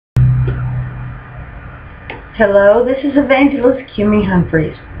Hello, this is Evangelist Kimmy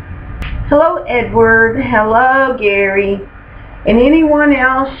Humphreys. Hello, Edward. Hello, Gary. And anyone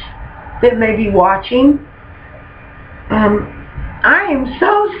else that may be watching. I am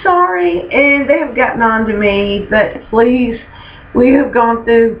so sorry, and they have gotten on to me, but please, we have gone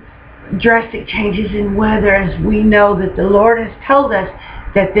through drastic changes in weather, as we know that the Lord has told us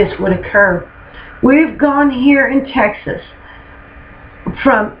that this would occur. We've gone here in Texas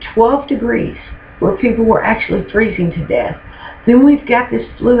from 12 degrees, where people were actually freezing to death. Then we've got this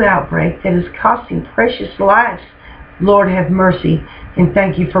flu outbreak that is costing precious lives. Lord have mercy, and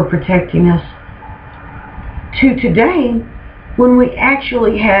thank you for protecting us. To today, when we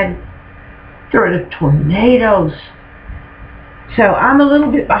actually had threat of tornadoes. So I'm a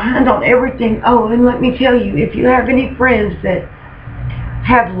little bit behind on everything. Oh, and let me tell you, if you have any friends that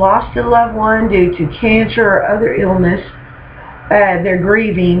have lost a loved one due to cancer or other illness, they're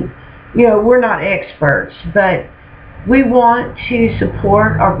grieving, you know, we're not experts, but we want to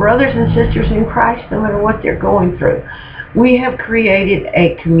support our brothers and sisters in Christ no matter what they're going through. We have created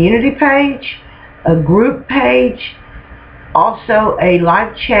a community page, a group page, also a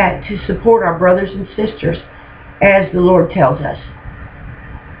live chat to support our brothers and sisters as the Lord tells us.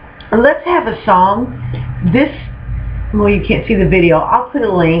 Let's have a song. Well, you can't see the video. I'll put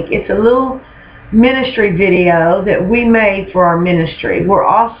a link. It's a little ministry video that we made for our ministry. We're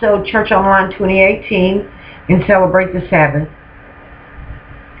also Church Online 2018 and Celebrate the Sabbath.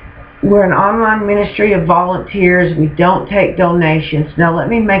 We're an online ministry of volunteers. We don't take donations. Now let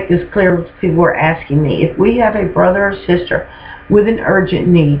me make this clear with people who are asking me. If we have a brother or sister with an urgent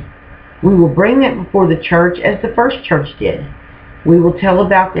need, we will bring them before the church as the first church did. We will tell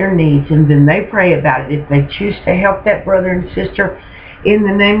about their needs, and then they pray about it. If they choose to help that brother and sister in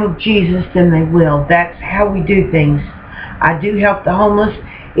the name of Jesus, then they will. That's how we do things. I do help the homeless.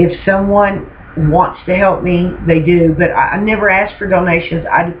 If someone wants to help me, they do, but I never ask for donations.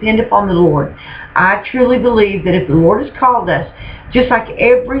 I depend upon the Lord. I truly believe that if the Lord has called us, just like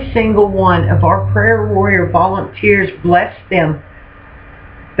every single one of our prayer warrior volunteers, bless them,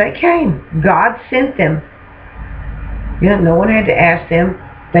 they came. God sent them. You know, no one had to ask them.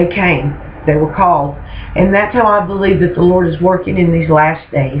 They came. They were called. And that's how I believe that the Lord is working in these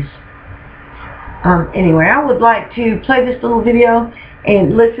last days. Anyway, I would like to play this little video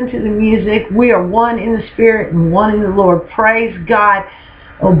and listen to the music. We are one in the Spirit and one in the Lord. Praise God,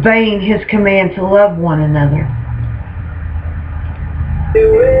 obeying His command to love one another.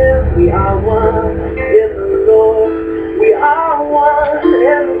 We are one in the Lord. We are one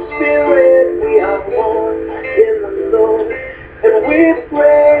in the Spirit. We are one in the Lord. And we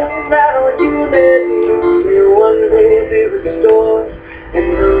pray that our unity in one day be restored. And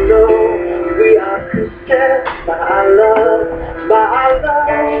we'll know we are Christians by our love, by our love.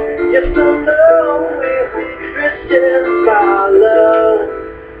 Yes, we'll know we are Christians by our love.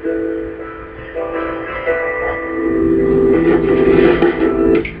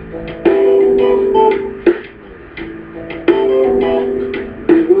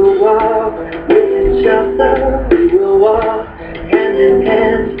 We will walk with each other. We will walk hand in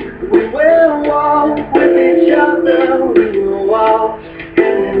hand. We will walk with each other. We will walk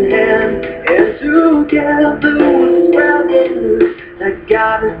hand in hand. And together we'll spread the news that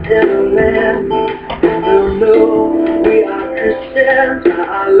God is in the land. And we'll know we are Christians by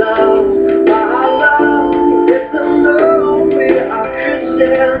our love, by our love. Yes, they'll know we are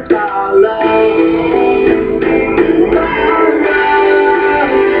Christians by our love. By our love,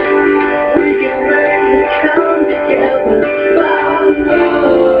 we can ready to come together. By our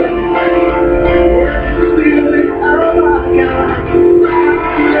love, it's the Spirit of our God. By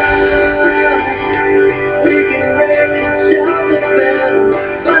our love, we can make each other better.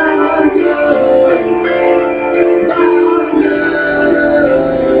 By our love, by our love.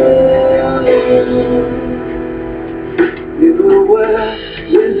 We will work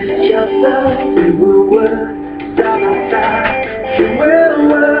with each other. We will work side by side. We will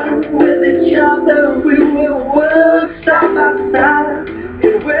work with each other. We will work side by side.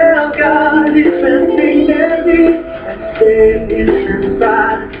 And where God is dignity and Satan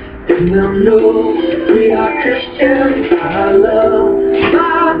inside. And they'll know we are Christians by our love, by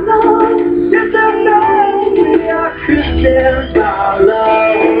our love. Yes, they'll know we are Christians by our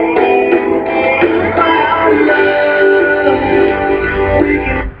love, by our love. We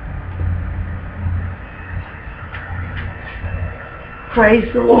can. Praise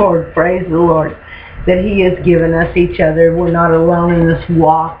the Lord. Praise the Lord that He has given us each other. We're not alone in this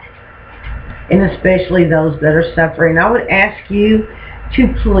walk, and especially those that are suffering. I would ask you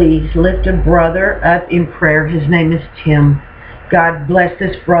to please lift a brother up in prayer. His name is Tim. God bless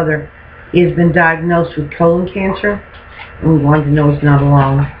this brother. He has been diagnosed with colon cancer, and we wanted to know he's not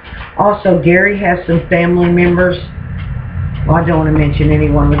alone. Also, Gary has some family members, well, I don't want to mention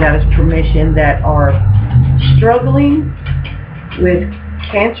anyone without his permission, that are struggling with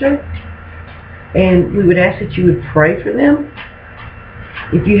cancer, and we would ask that you would pray for them.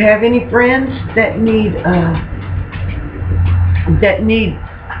 If you have any friends that need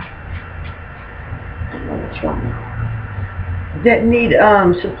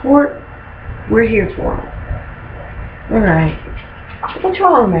support, we're here for them. All right. What's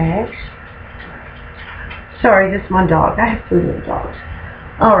wrong, Max? Sorry, that's my dog. I have 3 little dogs.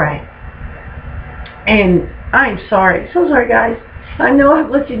 All right. And I'm sorry. So sorry, guys. I know I've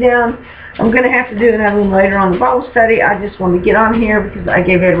let you down. I'm going to have to do another one later on the Bible study. I just want to get on here because I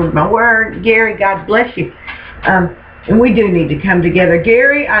gave Edward my word. Gary, God bless you. And we do need to come together.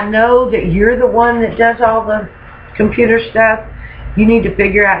 Gary, I know that you're the one that does all the computer stuff. You need to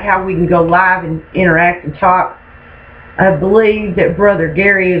figure out how we can go live and interact and talk. I believe that Brother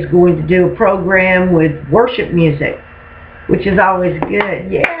Gary is going to do a program with worship music, which is always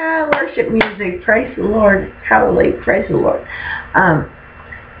good. Yeah, worship music. Praise the Lord. Hallelujah. Praise the Lord.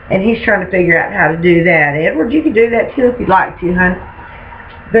 And he's trying to figure out how to do that. Edward, you can do that too if you'd like to, hon.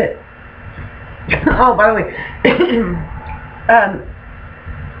 But, oh, by the way,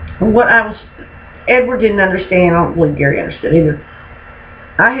 Edward didn't understand. I don't believe Gary understood either.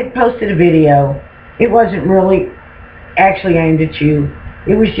 I had posted a video. It wasn't really actually aimed at you.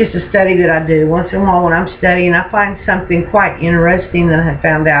 It was just a study that I do. Once in a while when I'm studying, I find something quite interesting that I have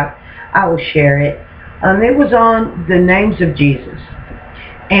found out. I will share it. It was on the names of Jesus.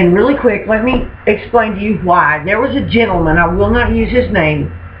 And really quick, let me explain to you why. There was a gentleman, I will not use his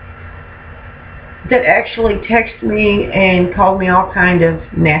name, that actually texted me and called me all kind of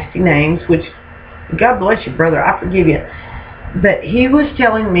nasty names, which, God bless you, brother, I forgive you. But he was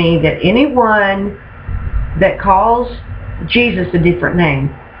telling me that anyone that calls Jesus a different name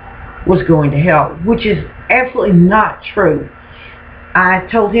was going to hell, which is absolutely not true. I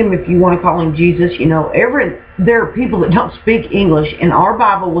told him, if you want to call him Jesus, you know, there are people that don't speak English, and our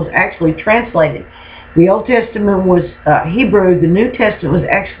Bible was actually translated. The Old Testament was Hebrew. The New Testament was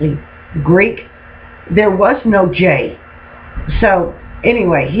actually Greek. There was no J. So,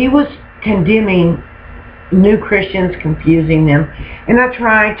 anyway, he was condemning new Christians, confusing them. And I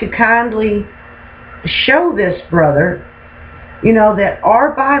tried to kindly show this brother, you know, that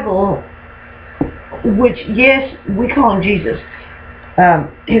our Bible, which, yes, we call him Jesus,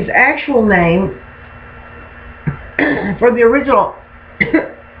 his actual name for the original,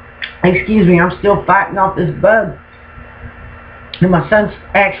 excuse me, I'm still fighting off this bug. And my son's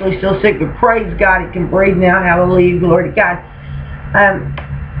actually still sick, but praise God, he can breathe now. Hallelujah, glory to God.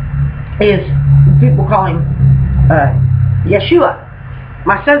 Is people call him Yeshua.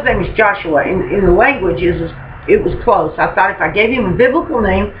 My son's name is Joshua. In the language, it was close. I thought if I gave him a biblical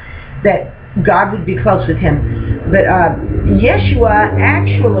name, that God would be close with him. But Yeshua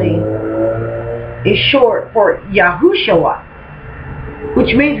actually is short for Yahushua,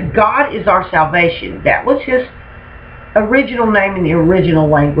 which means God is our salvation. That was his original name in the original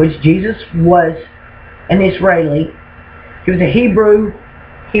language. Jesus was an Israeli. He was a Hebrew.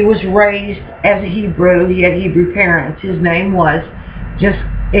 He was raised as a Hebrew. He had Hebrew parents. His name was, just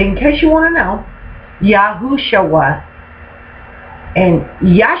in case you want to know, Yahushua. And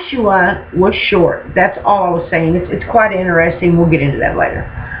Yeshua was short. That's all I was saying. It's quite interesting. We'll get into that later.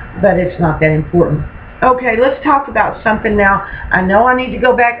 But it's not that important. Okay, let's talk about something now. I know I need to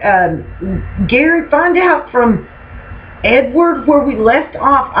go back. Gary, find out from Edward where we left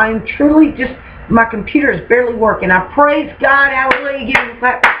off. I'm truly just, my computer is barely working. I praise God. Hallelujah. Give him a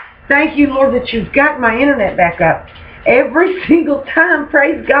clap. Thank you, Lord, that you've got my internet back up. Every single time,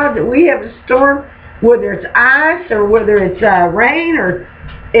 praise God, that we have a storm, whether it's ice or whether it's rain, or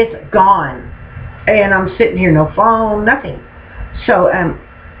it's gone. And I'm sitting here, no phone, nothing. So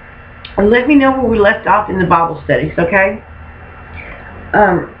let me know where we left off in the Bible studies, okay?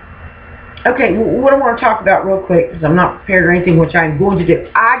 Okay, what I want to talk about real quick, because I'm not prepared or anything, which I'm going to do.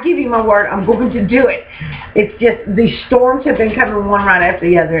 I give you my word, I'm going to do it. It's just, these storms have been coming one right after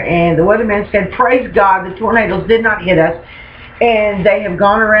the other, and the weatherman said, praise God, the tornadoes did not hit us, and they have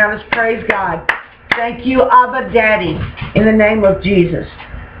gone around us, praise God. Thank you, Abba Daddy, in the name of Jesus.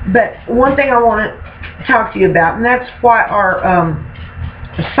 But one thing I want to talk to you about, and that's why our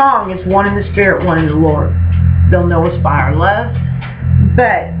song is one in the Spirit, one in the Lord. They'll know us by our love.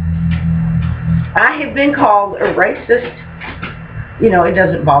 But I have been called a racist. You know, it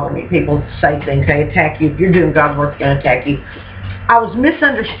doesn't bother me. People say things, they attack you. If you're doing God's work, they're going to attack you. I was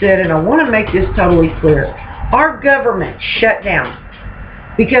misunderstood, and I want to make this totally clear. Our government shut down.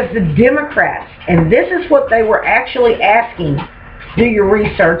 Because the Democrats, and this is what they were actually asking, do your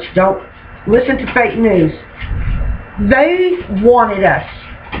research, don't listen to fake news. They wanted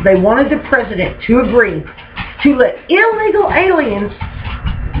the president to agree to let illegal aliens,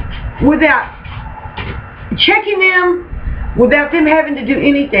 without checking them, without them having to do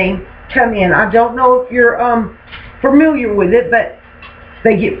anything, come in. I don't know if you're familiar with it, but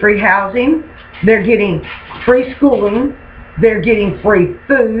they get free housing, they're getting free schooling, they're getting free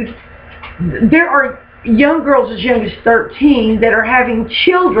food. There are young girls as young as 13 that are having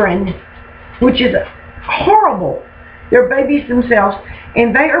children, which is horrible. They're babies themselves,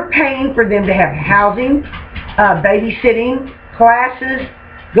 and they are paying for them to have housing, babysitting, classes,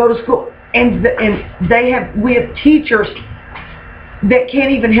 go to school, and we have teachers that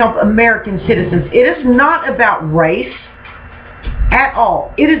can't even help American citizens. It is not about race at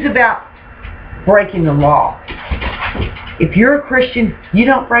all. It is about breaking the law. If you're a Christian, you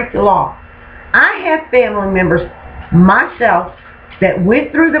don't break the law. I have family members, myself, that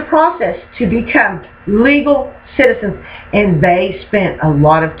went through the process to become legal citizens, and they spent a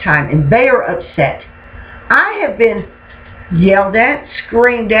lot of time, and they are upset. I have been yelled at,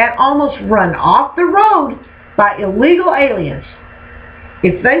 screamed at, almost run off the road by illegal aliens.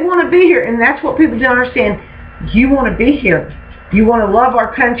 If they want to be here, and that's what people don't understand, you want to be here. You want to love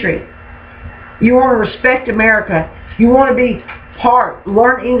our country. You want to respect America. You want to be part,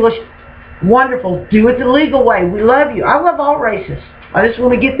 learn English. Wonderful. Do it the legal way. We love you. I love all races. I just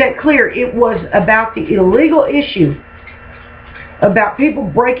want to get that clear. It was about the illegal issue, about people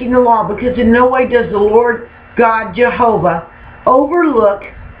breaking the law, because in no way does the Lord God, Jehovah, overlook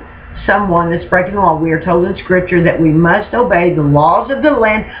someone that's breaking the law. We are told in Scripture that we must obey the laws of the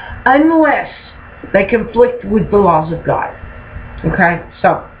land unless they conflict with the laws of God. Okay?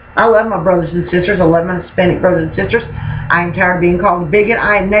 So, I love my brothers and sisters. I love my Hispanic brothers and sisters. I am tired of being called a bigot.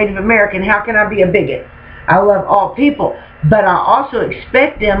 I am Native American. How can I be a bigot? I love all people, but I also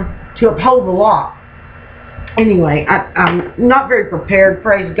expect them to uphold the law. Anyway, I'm not very prepared,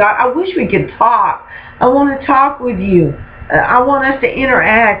 praise God. I wish we could talk. I want to talk with you. I want us to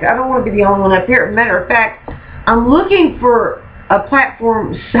interact. I don't want to be the only one up here. Matter of fact, I'm looking for a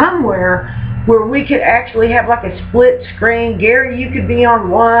platform somewhere where we could actually have like a split screen. Gary, you could be on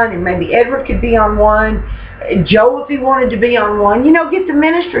one, and maybe Edward could be on one. Joe, if he wanted to be on one. You know, get the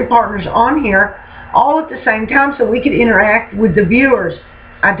ministry partners on here all at the same time so we could interact with the viewers.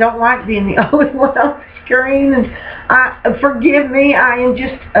 I don't like being the only one on the screen, and forgive me, I am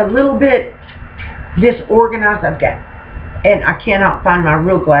just a little bit disorganized. And I cannot find my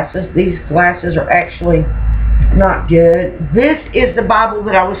real glasses. These glasses are actually not good. This is the Bible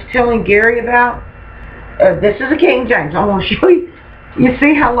that I was telling Gary about. This is a King James. I want to show you. You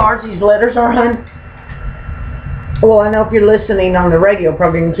see how large these letters are, hon? Well, I know if you're listening on the radio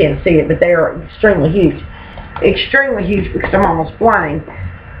program you can't see it, but they are extremely huge. Extremely huge because I'm almost blind.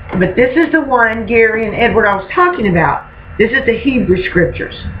 But this is the one, Gary and Edward, I was talking about. This is the Hebrew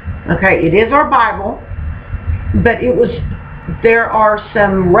Scriptures. Okay, it is our Bible, but there are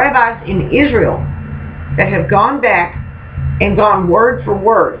some rabbis in Israel that have gone back and gone word for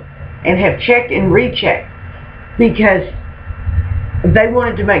word and have checked and rechecked because they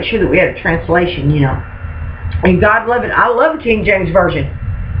wanted to make sure that we had a translation, you know. And God love it. I love the King James Version.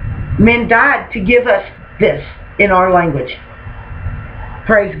 Men died to give us this in our language.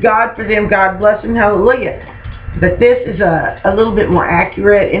 Praise God for them. God bless them. Hallelujah. But this is a little bit more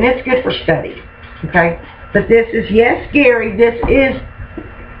accurate, and it's good for study. Okay? But this is, yes, Gary, this is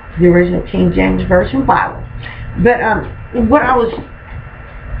the original King James Version Bible. But I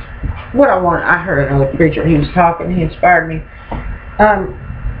heard another preacher. He was talking. He inspired me.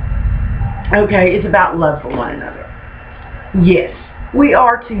 Okay, it's about love for one another. Yes, we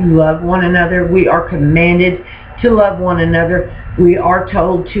are to love one another. We are commanded to love one another. We are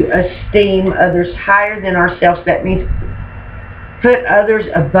told to esteem others higher than ourselves. That means put others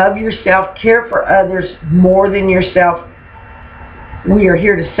above yourself. Care for others more than yourself. We are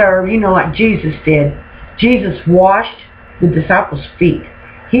here to serve, you know, like Jesus did. Jesus washed the disciples' feet.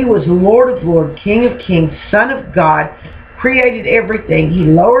 He was Lord of Lords, King of Kings, Son of God, created everything. He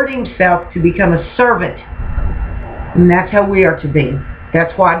lowered himself to become a servant. And that's how we are to be.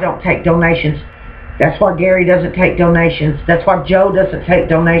 That's why I don't take donations. That's why Gary doesn't take donations. That's why Joe doesn't take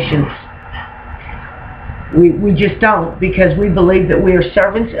donations. We just don't, because we believe that we are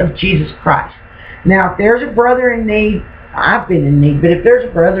servants of Jesus Christ. Now, if there's a brother in need, I've been in need, but if there's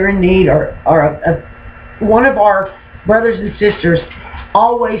a brother in need or one of our brothers and sisters,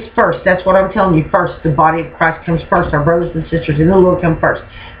 always first. That's what I'm telling you. First, the body of Christ comes first. Our brothers and sisters in the Lord come first.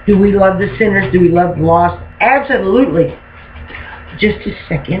 Do we love the sinners? Do we love the lost? Absolutely. just a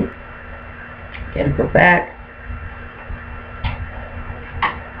second. Gotta go back.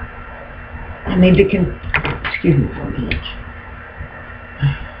 I need to excuse me for a minute.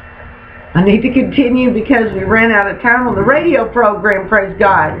 I need to continue because we ran out of time on the radio program, praise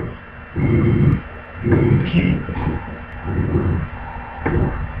God. Okay.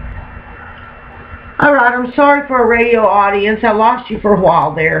 Alright, I'm sorry for our radio audience. I lost you for a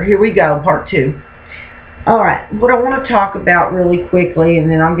while there. Here we go, part 2. Alright, what I want to talk about really quickly, and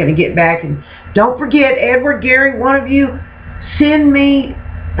then I'm going to get back. And don't forget, Edward, Gary, one of you, send me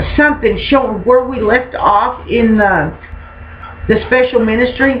something showing where we left off in the special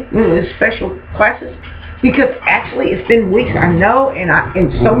ministry, special classes, because actually it's been weeks, I know,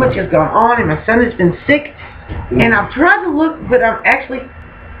 and so much has gone on, and my son has been sick, and I've tried to look, but I'm actually,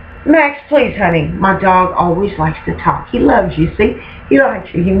 Max, please, honey, my dog always likes to talk. He loves you, see? He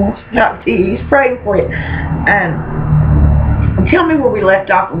likes you. He wants to talk to you. He's praying for you. Tell me where we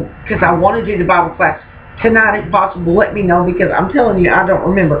left off, because I want to do the Bible class tonight if possible. Let me know, because I'm telling you, I don't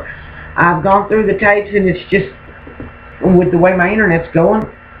remember. I've gone through the tapes, and it's just, with the way my internet's going,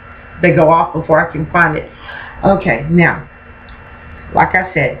 they go off before I can find it. Okay, now, like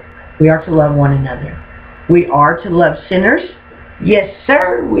I said, we are to love one another. We are to love sinners. Yes,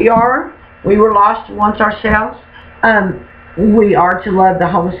 sir, we are. We were lost once ourselves. We are to love the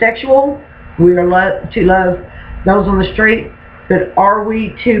homosexual. We are to love those on the street. But are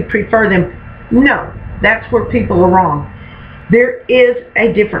we to prefer them? No, that's where people are wrong. There is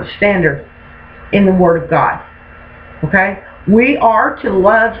a different standard in the Word of God. Okay? We are to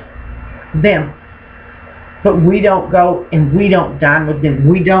love them. But we don't go and we don't dine with them.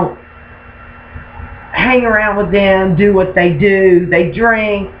 We don't hang around with them, do what they do. They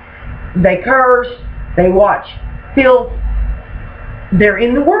drink, they curse, they watch filth. They're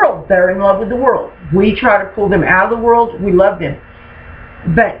in the world. They're in love with the world. We try to pull them out of the world. We love them.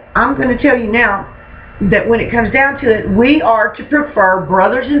 But I'm going to tell you now that when it comes down to it, we are to prefer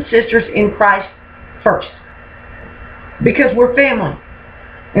brothers and sisters in Christ first. Because we're family.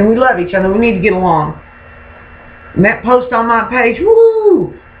 And we love each other. We need to get along. And that post on my page,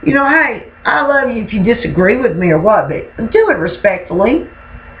 woo! You know, hey, I love you if you disagree with me or what, but do it respectfully.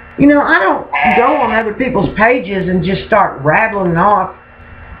 You know, I don't go on other people's pages and just start rattling off.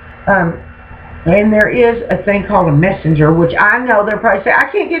 And there is a thing called a messenger, which I know they'll probably say,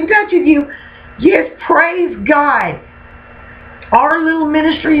 I can't get in touch with you. Yes, praise God. Our little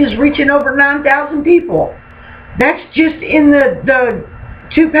ministry is reaching over 9,000 people. That's just in the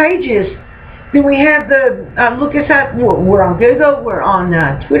 2 pages. Then we have the, look us up, we're on Google, we're on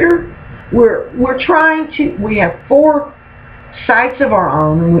Twitter. We're trying to, we have 4 sites of our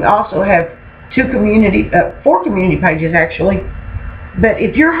own, and we also have 4 community pages actually. But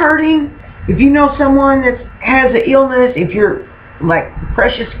if you're hurting, if you know someone that has an illness, if you're like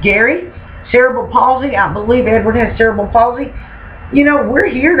Precious Gary, cerebral palsy, I believe Edward has cerebral palsy, you know, we're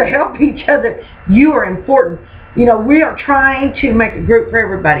here to help each other. You are important. You know, we are trying to make a group for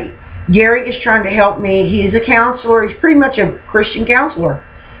everybody. Gary is trying to help me. He's a counselor. He's pretty much a Christian counselor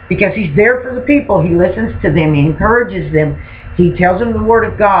because he's there for the people. He listens to them. He encourages them. He tells them the Word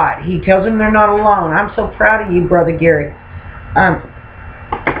of God. He tells them they're not alone. I'm so proud of you, Brother Gary.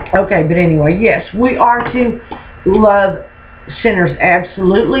 Okay, but anyway, yes, we are to love sinners,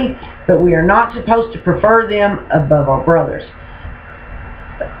 absolutely, but we are not supposed to prefer them above our brothers.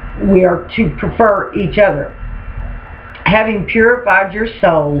 We are to prefer each other. Having purified your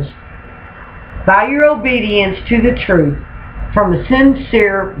souls by your obedience to the truth, from a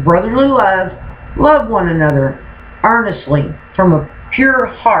sincere brotherly love, love one another earnestly from a pure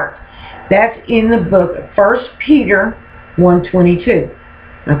heart. That's in the book of 1 Peter 1:22.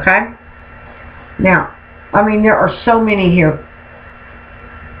 Okay? Now, I mean, there are so many here.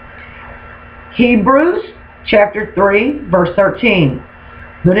 Hebrews chapter 3, verse 13.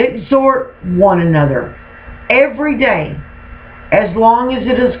 But exhort one another every day, as long as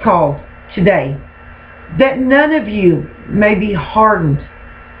it is called today, that none of you may be hardened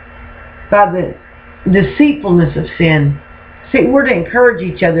by the deceitfulness of sin. See, we're to encourage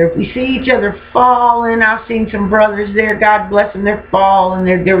each other. If we see each other falling, I've seen some brothers there, God bless them, they're falling,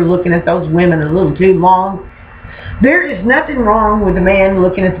 they're looking at those women a little too long. There is nothing wrong with a man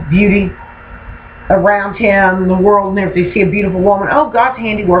looking at the beauty around him, the world, and if they see a beautiful woman, oh, God's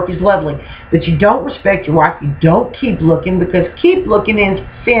handiwork is lovely. But you don't respect your wife. You don't keep looking, because keep looking into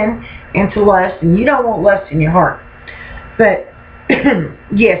sin and to lust, and you don't want lust in your heart. But,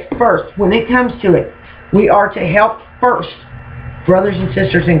 yes, first, when it comes to it, we are to help first brothers and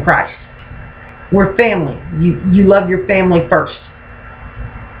sisters in Christ. We're family. You love your family first.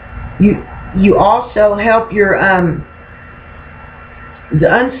 You also help your The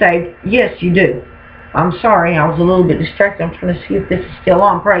unsaved, yes, you do. I'm sorry, I was a little bit distracted. I'm trying to see if this is still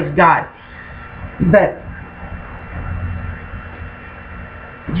on. Praise God. But,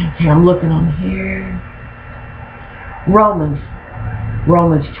 okay, I'm looking on here. Romans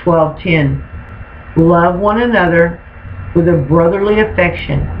 12:10. Love one another with a brotherly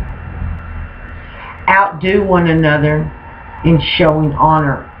affection. Outdo one another in showing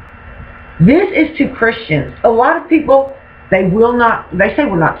honor. This is to Christians. A lot of people, they say we're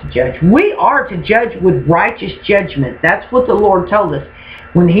not to judge. We are to judge with righteous judgment. That's what the Lord told us.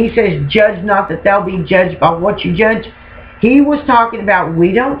 When He says, judge not that thou be judged by what you judge, He was talking about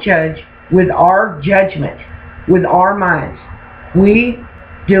we don't judge with our judgment, with our minds. We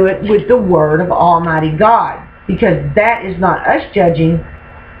do it with the Word of Almighty God, because that is not us judging,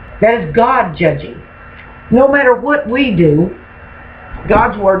 that is God judging. No matter what we do,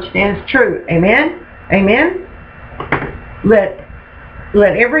 God's Word stands true. Amen? Amen? Let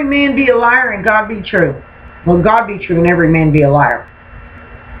every man be a liar and God be true. Well, God be true and every man be a liar.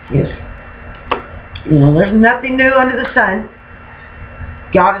 Yes. You know, there's nothing new under the sun.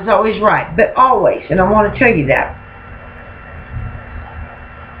 God is always right. But always. And I want to tell you that.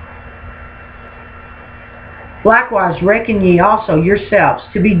 Likewise, reckon ye also yourselves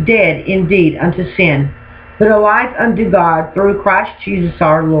to be dead indeed unto sin, but alive unto God through Christ Jesus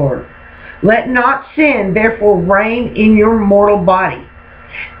our Lord. Let not sin therefore reign in your mortal body,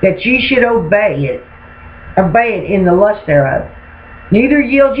 that ye should obey it in the lust thereof. Neither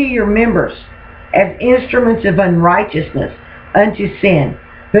yield ye your members as instruments of unrighteousness unto sin,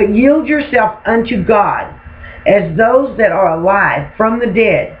 but yield yourself unto God as those that are alive from the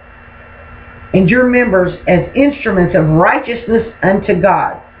dead, and your members as instruments of righteousness unto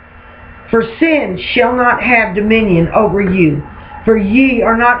God. For sin shall not have dominion over you, for ye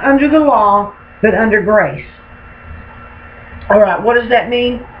are not under the law, but under grace. Alright, what does that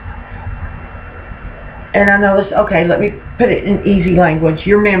mean? And I know this, okay, let me put it in easy language.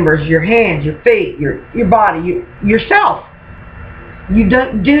 Your members, your hands, your feet, your body, yourself. You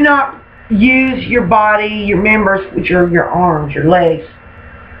do not use your body, your members, which are your arms, your legs.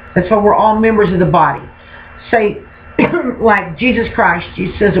 That's why we're all members of the body. Say, like Jesus Christ,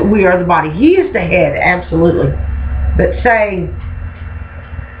 Jesus says that we are the body. He is the head, absolutely. But say,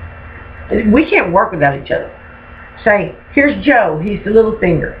 we can't work without each other. Say, here's Joe, he's the little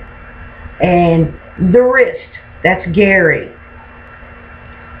finger. And the wrist, that's Gary.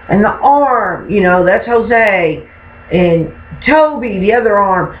 And the arm, you know, that's Jose. And Toby, the other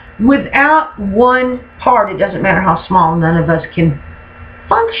arm. Without one part, it doesn't matter how small, none of us can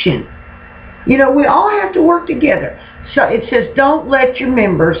function. You know, we all have to work together. So it says, don't let your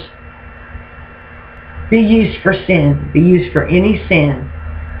members be used for sin, be used for any sin.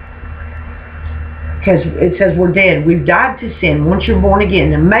 Because it says we're dead. We've died to sin once you're born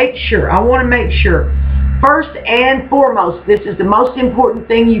again. And make sure, I want to make sure, first and foremost, this is the most important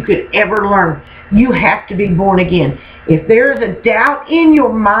thing you could ever learn. You have to be born again. If there is a doubt in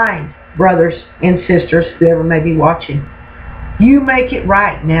your mind, brothers and sisters, whoever may be watching, you make it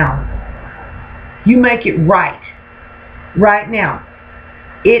right now. You make it right. Right now.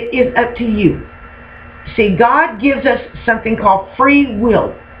 It is up to you. See, God gives us something called free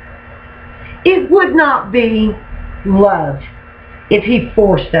will. It would not be love if He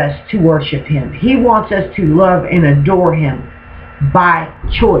forced us to worship Him. He wants us to love and adore Him by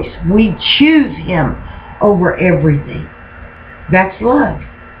choice. We choose Him over everything. That's love.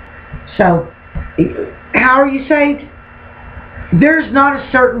 So, how are you saved? There's not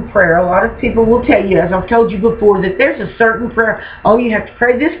a certain prayer. A lot of people will tell you, as I've told you before, that there's a certain prayer. Oh, you have to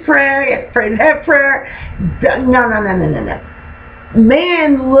pray this prayer, you have to pray that prayer. No.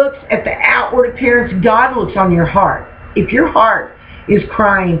 Man looks at the outward appearance. God looks on your heart. If your heart is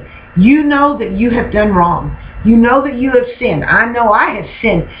crying, you know that you have done wrong. You know that you have sinned. I know I have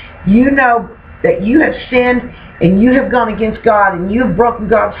sinned. You know that you have sinned and you have gone against God and you have broken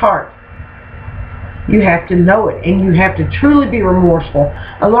God's heart. You have to know it, and you have to truly be remorseful.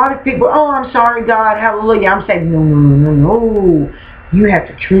 A lot of people, oh, I'm sorry, God, hallelujah. I'm saying, no. You have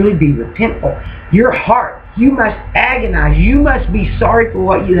to truly be repentful. Your heart, you must agonize. You must be sorry for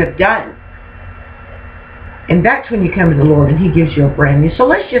what you have done. And that's when you come to the Lord, and He gives you a brand new. So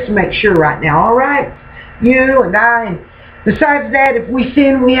let's just make sure right now, all right? You and I, and besides that, if we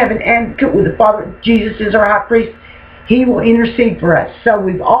sin, we have an advocate with the Father. Jesus is our high priest. He will intercede for us. So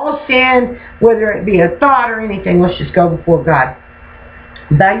we've all sinned, whether it be a thought or anything. Let's just go before God.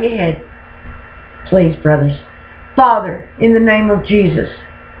 Bow your head, please, brothers. Father, in the name of Jesus,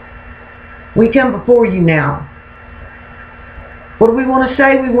 we come before you now. What do we want to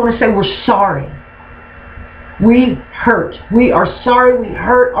say? We want to say we're sorry. We hurt. We are sorry we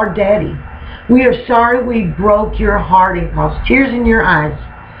hurt our daddy. We are sorry we broke your heart and caused tears in your eyes.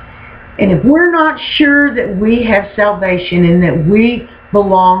 And if we're not sure that we have salvation and that we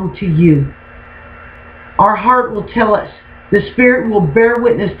belong to you, our heart will tell us. The Spirit will bear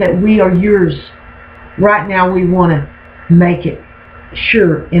witness that we are yours. Right now we want to make it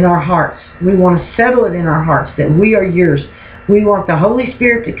sure in our hearts. We want to settle it in our hearts that we are yours. We want the Holy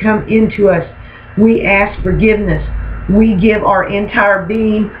Spirit to come into us. We ask forgiveness. We give our entire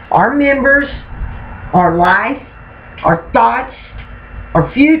being, our members, our life, our thoughts,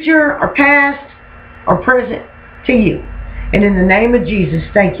 our future, our past, our present to you. And in the name of Jesus,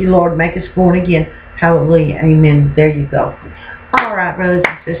 thank you, Lord. Make us born again. Hallelujah. Amen. There you go. All right, brothers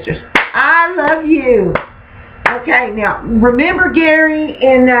and sisters. I love you. Okay, now, remember Gary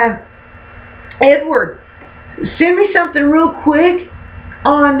and Edward. Send me something real quick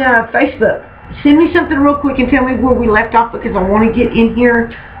on Facebook. Send me something real quick and tell me where we left off, because I want to get in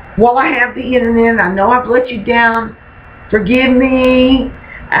here while I have the internet. I know I've let you down. Forgive me.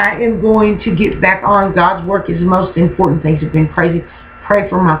 I am going to get back on. God's work is the most important thing. It's been crazy. Pray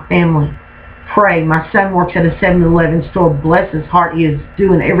for my family. Pray. My son works at a 7-Eleven store. Bless his heart. He is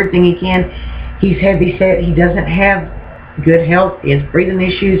doing everything he can. He's heavy set. He doesn't have good health. He has breathing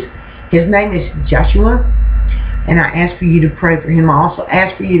issues. His name is Joshua. And I ask for you to pray for him. I also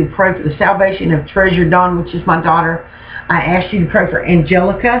ask for you to pray for the salvation of Treasure Dawn, which is my daughter. I ask you to pray for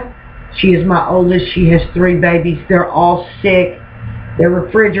Angelica. She is my oldest. She has 3 babies. They're all sick. Their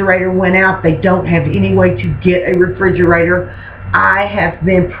refrigerator went out. They don't have any way to get a refrigerator. I have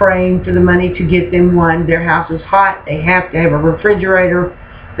been praying for the money to get them one. Their house is hot. They have to have a refrigerator.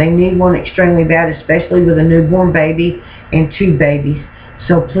 They need one extremely bad, especially with a newborn baby and 2 babies.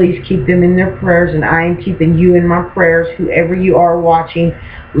 So please keep them in their prayers, and I am keeping you in my prayers. Whoever you are watching,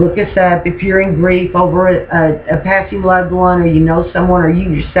 look us up. If you're in grief over a passing loved one, or you know someone, or you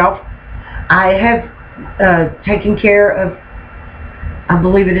yourself, I have taken care of, I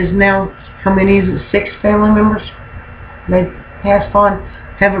believe it is now, how many is it? 6 family members? They passed on.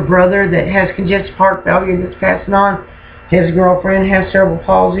 Have a brother that has congestive heart failure that's passing on. His girlfriend has cerebral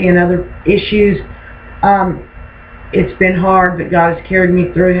palsy and other issues. It's been hard, but God has carried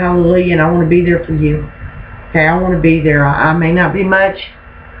me through. Hallelujah. And I want to be there for you. Okay, I want to be there. I may not be much.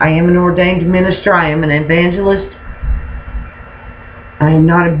 I am an ordained minister. I am an evangelist. I am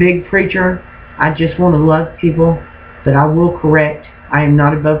not a big preacher. I just want to love people, but I will correct. I am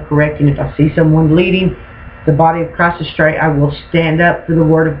not above correcting. If I see someone leading the body of Christ astray, I will stand up for the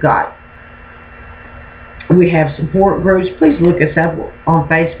Word of God. We have support groups. Please look us up on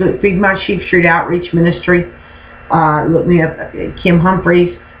Facebook. Feed My Sheep Street Outreach Ministry. Look me up, Kim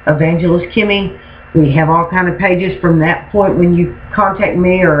Humphreys, Evangelist Kimmy. We have all kind of pages from that point when you contact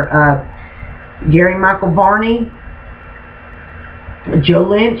me, or Gary Michael Varney, Joe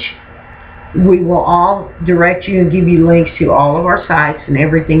Lynch. We will all direct you and give you links to all of our sites and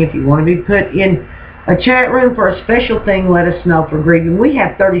everything. If you want to be put in a chat room for a special thing, let us know for grieving. We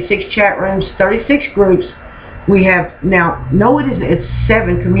have 36 chat rooms, 36 groups. We have now, no it isn't, it's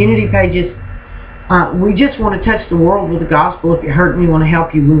 7 community pages. We just want to touch the world with the gospel. If you're hurting, we want to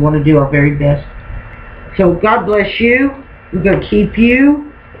help you. We want to do our very best. So God bless you. We're going to keep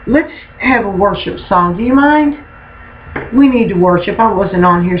you. Let's have a worship song. Do you mind? We need to worship. I wasn't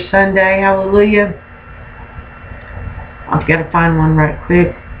on here Sunday. Hallelujah. I've got to find one right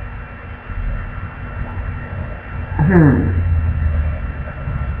quick.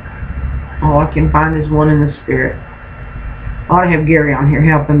 All I can find is one in the Spirit. I ought to have Gary on here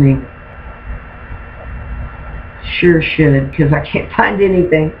helping me. Sure should, because I can't find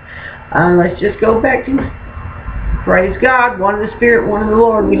anything. Let's just go back to praise God. One in the Spirit, one in the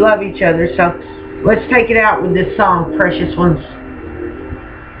Lord. We love each other. So let's take it out with this song, Precious Ones.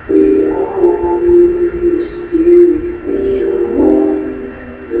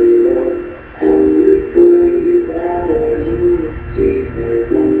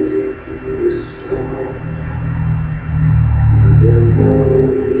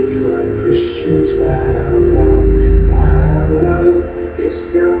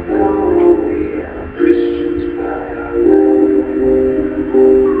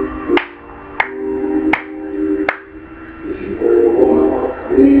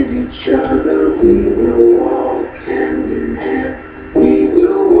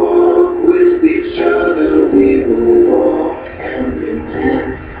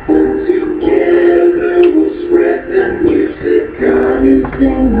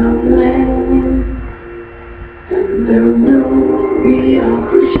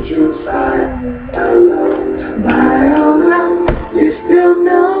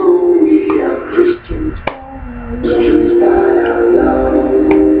 Don't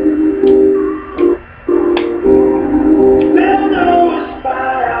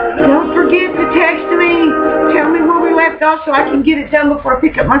forget to text me. Tell me where we left off so I can get it done before I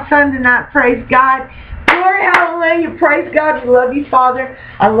pick up my son tonight. Praise God. Glory, hallelujah. Praise God. We love you, Father.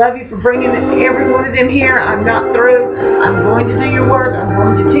 I love you for bringing every one of them here. I'm not through. I'm going to do your work. I'm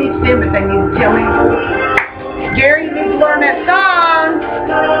going to teach them, but they need to tell me. Jerry, you need to learn that song.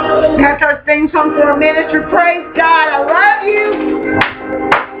 That's our theme song for a minister. Praise God.